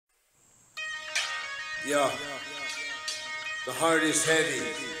Yeah, the heart is heavy.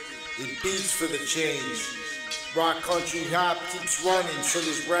 It beats for the change. Rock country hop keeps running, so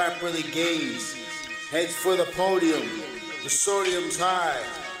this rap really gains. Heads for the podium, the sodium's high.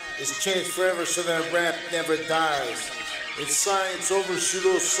 It's changed forever so that rap never dies. It's science over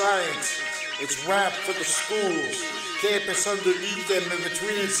pseudoscience. It's rap for the schools. Campus underneath them and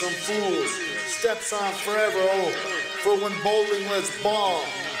between some fools. Steps on forever, oh, for when bowling lets ball.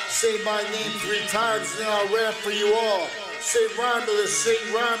 Say my name 3 times and I'll rap for you all. Say rhymeless,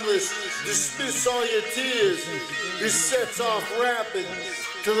 sing rhymeless, dismiss all your tears. This sets off rapping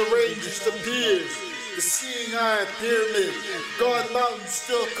till the rain just appears. The seeing eye pyramid, God mountain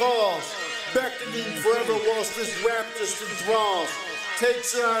still calls. Beckoning forever whilst this rap just enthralls.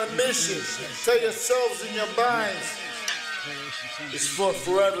 Takes it on a mission, tell yourselves in your minds. It's for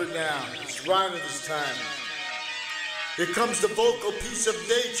forever now, it's rhyming this time. Here comes the vocal piece of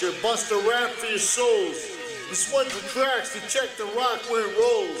nature, bust a rap for your souls. This one for tracks to check the rock where it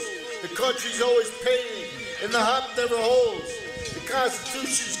rolls. The country's always painting, and the hop never holds. The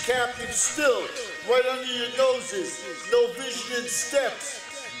Constitution's captive still, right under your noses. No vision in steps,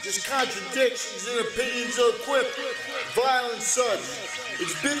 just contradictions and opinions equipped. Violent such.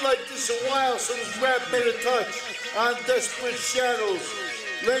 It's been like this a while, so this rap better touch on desperate shadows.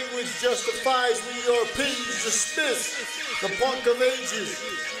 Language justifies when your opinions dismiss. The punk of ages,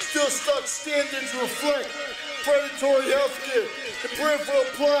 still stuck standards reflect. Predatory healthcare, the peripheral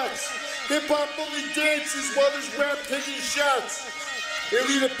plots. Hip-hop only dances while this rap taking shots.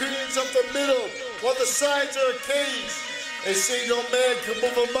 Elite opinions up the middle, while the sides are a cage. They say no man can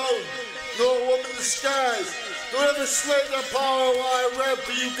move a mountain, nor a woman the skies. Don't ever slay their power while I rap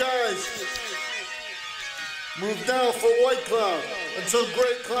for you guys. Move now for White Cloud until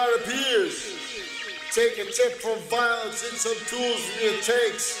Great Cloud appears. Take a tip from violence and some tools from your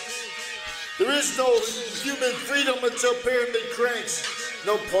tanks. There is no human freedom until pyramid cranks.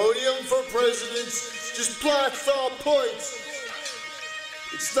 No podium for presidents, just blast all points.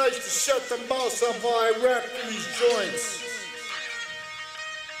 It's nice to shut the mouth on while I rap in these joints.